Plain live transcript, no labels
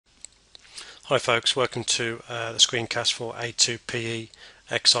Hi folks, welcome to the screencast for A2 PE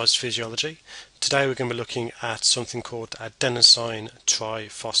Exercise Physiology. Today we're going to be looking at something called adenosine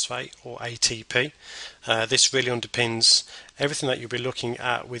triphosphate or ATP. This really underpins everything that you'll be looking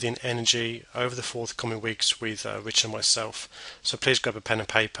at within energy over the forthcoming weeks with Rich and myself. So please grab a pen and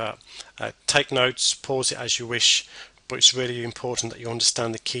paper, take notes, pause it as you wish, but it's really important that you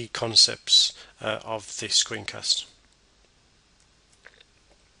understand the key concepts of this screencast.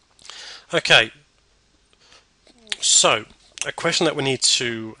 Okay, so a question that we need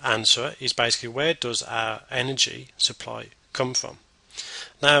to answer is basically, where does our energy supply come from?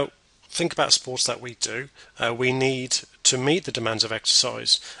 Now, think about sports that we do. We need to meet the demands of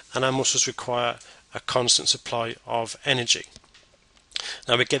exercise, and our muscles require a constant supply of energy.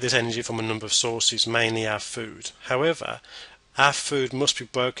 Now, we get this energy from a number of sources, mainly our food. However, our food must be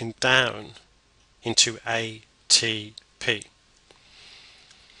broken down into ATP.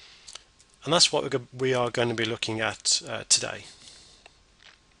 And that's what we are going to be looking at today.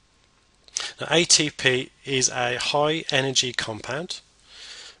 Now, ATP is a high energy compound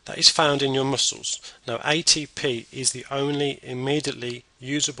that is found in your muscles. Now, ATP is the only immediately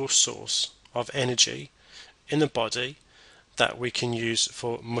usable source of energy in the body that we can use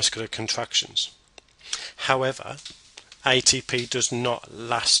for muscular contractions. However, ATP does not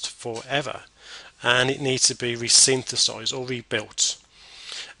last forever, and it needs to be resynthesized or rebuilt.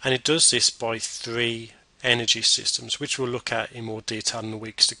 And it does this by three energy systems, which we'll look at in more detail in the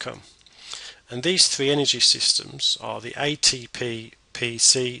weeks to come. And these three energy systems are the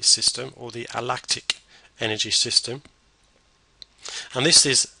ATP-PC system, or the alactic energy system. And this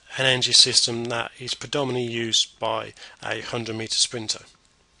is an energy system that is predominantly used by a 100-meter sprinter.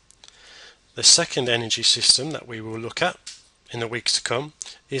 The second energy system that we will look at in the weeks to come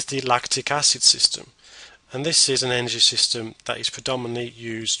is the lactic acid system. And this is an energy system that is predominantly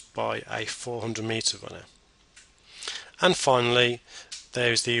used by a 400-meter runner. And finally,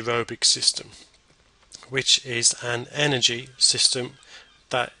 there is the aerobic system, which is an energy system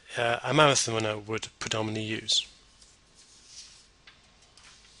that a marathon runner would predominantly use.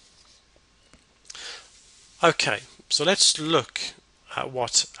 Okay, so let's look at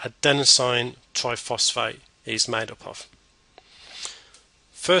what adenosine triphosphate is made up of.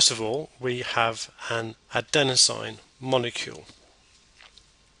 First of all, we have an adenosine molecule.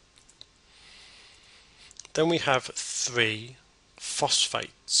 Then we have three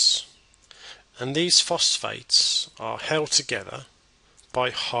phosphates, and these phosphates are held together by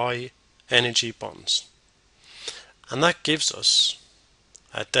high energy bonds, and that gives us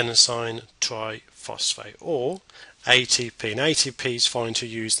adenosine triphosphate, or ATP. And ATP is fine to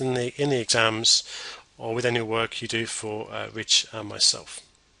use in the exams or with any work you do for Rich and myself.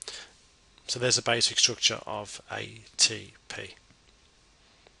 So there's a basic structure of ATP.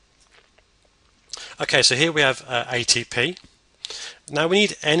 Okay, so here we have ATP. Now we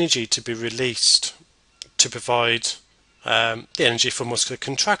need energy to be released to provide the energy for muscular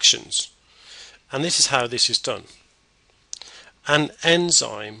contractions. And this is how this is done. An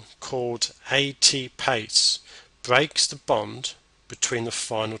enzyme called ATPase breaks the bond between the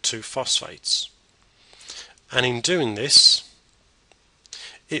final two phosphates. And in doing this,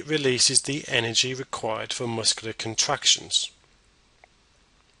 it releases the energy required for muscular contractions.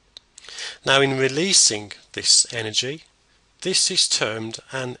 Now, in releasing this energy, this is termed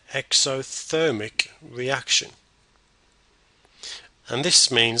an exothermic reaction. And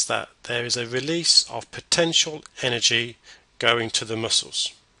this means that there is a release of potential energy going to the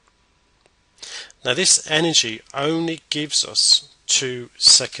muscles. Now, this energy only gives us 2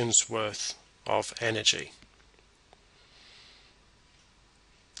 seconds worth of energy.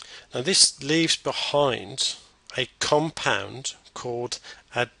 Now, this leaves behind a compound called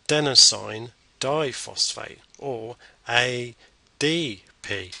adenosine diphosphate, or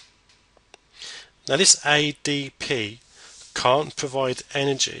ADP. Now, this ADP can't provide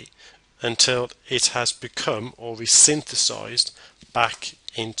energy until it has become or resynthesized back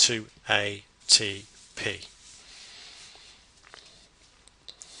into ATP.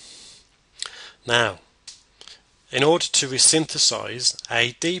 Now, in order to resynthesize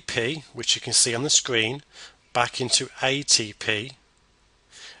ADP, which you can see on the screen, back into ATP,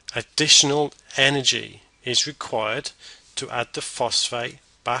 additional energy is required to add the phosphate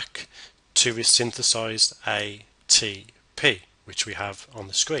back to resynthesized ATP, which we have on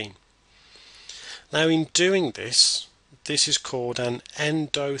the screen. Now, in doing this, this is called an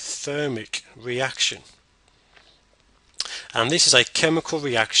endothermic reaction. And this is a chemical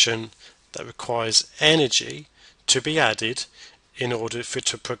reaction that requires energy to be added in order for it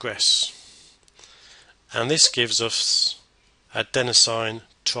to progress. And this gives us adenosine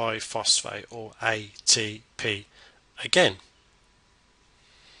triphosphate, or ATP again.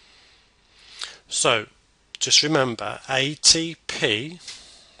 So just remember, ATP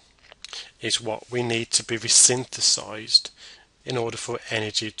is what we need to be resynthesized in order for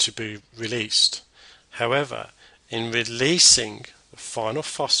energy to be released. However, in releasing the final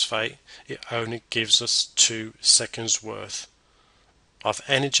phosphate, it only gives us 2 seconds worth of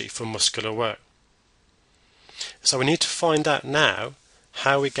energy for muscular work. So we need to find out now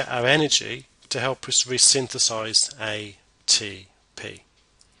how we get our energy to help us resynthesize ATP.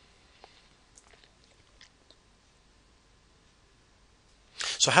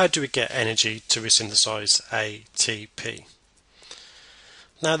 So how do we get energy to resynthesize ATP?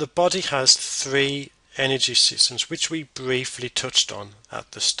 Now the body has 3 energy systems which we briefly touched on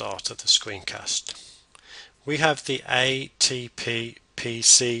at the start of the screencast. We have the ATP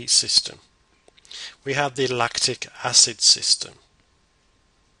PC system. We have the lactic acid system.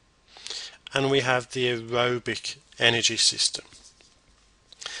 And we have the aerobic energy system.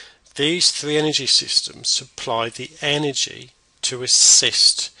 These 3 energy systems supply the energy to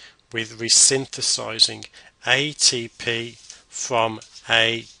assist with resynthesizing ATP from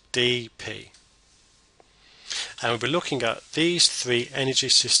ADP. And we'll be looking at these 3 energy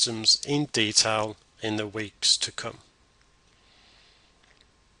systems in detail in the weeks to come.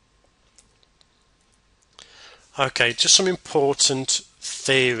 Okay, just some important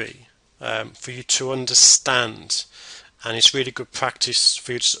theory for you to understand, and it's really good practice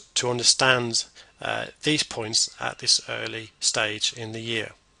for you to understand these points at this early stage in the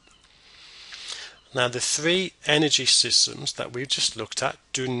year. Now the 3 energy systems that we've just looked at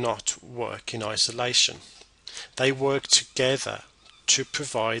do not work in isolation. They work together to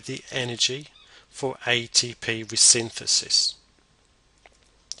provide the energy for ATP resynthesis.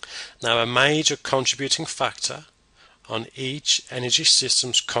 Now a major contributing factor on each energy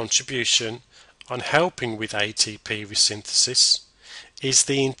system's contribution on helping with ATP resynthesis is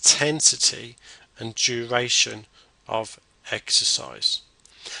the intensity and duration of exercise.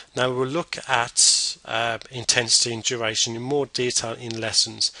 Now we'll look at intensity and duration in more detail in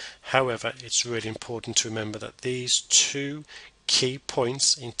lessons. However, it's really important to remember that these 2 key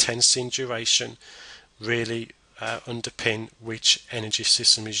points, intensity and duration, really underpin which energy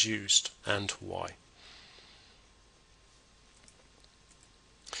system is used and why.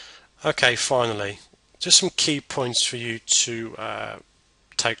 Okay, finally, just some key points for you to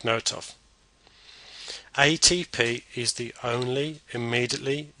take note of. ATP is the only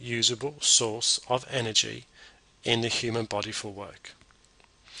immediately usable source of energy in the human body for work.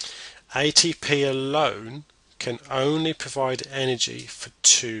 ATP alone can only provide energy for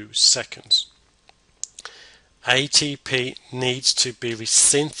 2 seconds. ATP needs to be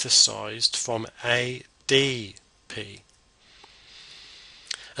resynthesized from ADP.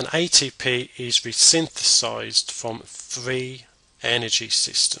 And ATP is resynthesized from 3 energy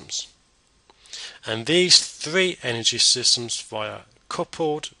systems. And these 3 energy systems via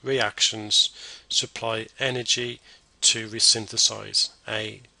coupled reactions supply energy to resynthesize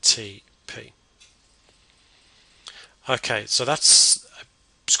ATP. Okay, so that's a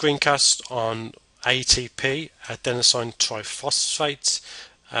screencast on ATP, adenosine triphosphate.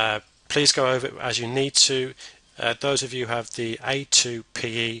 Please go over it as you need to. Those of you who have the A2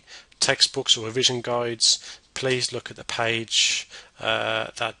 PE textbooks or revision guides, please look at the page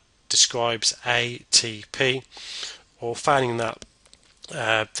that describes ATP, or failing that,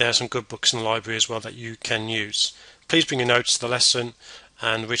 there are some good books in the library as well that you can use. Please bring your notes to the lesson,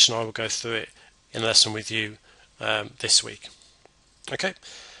 and Rich and I will go through it in a lesson with you this week. Okay,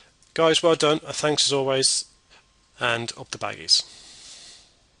 guys, well done. Thanks as always, and up the baggies.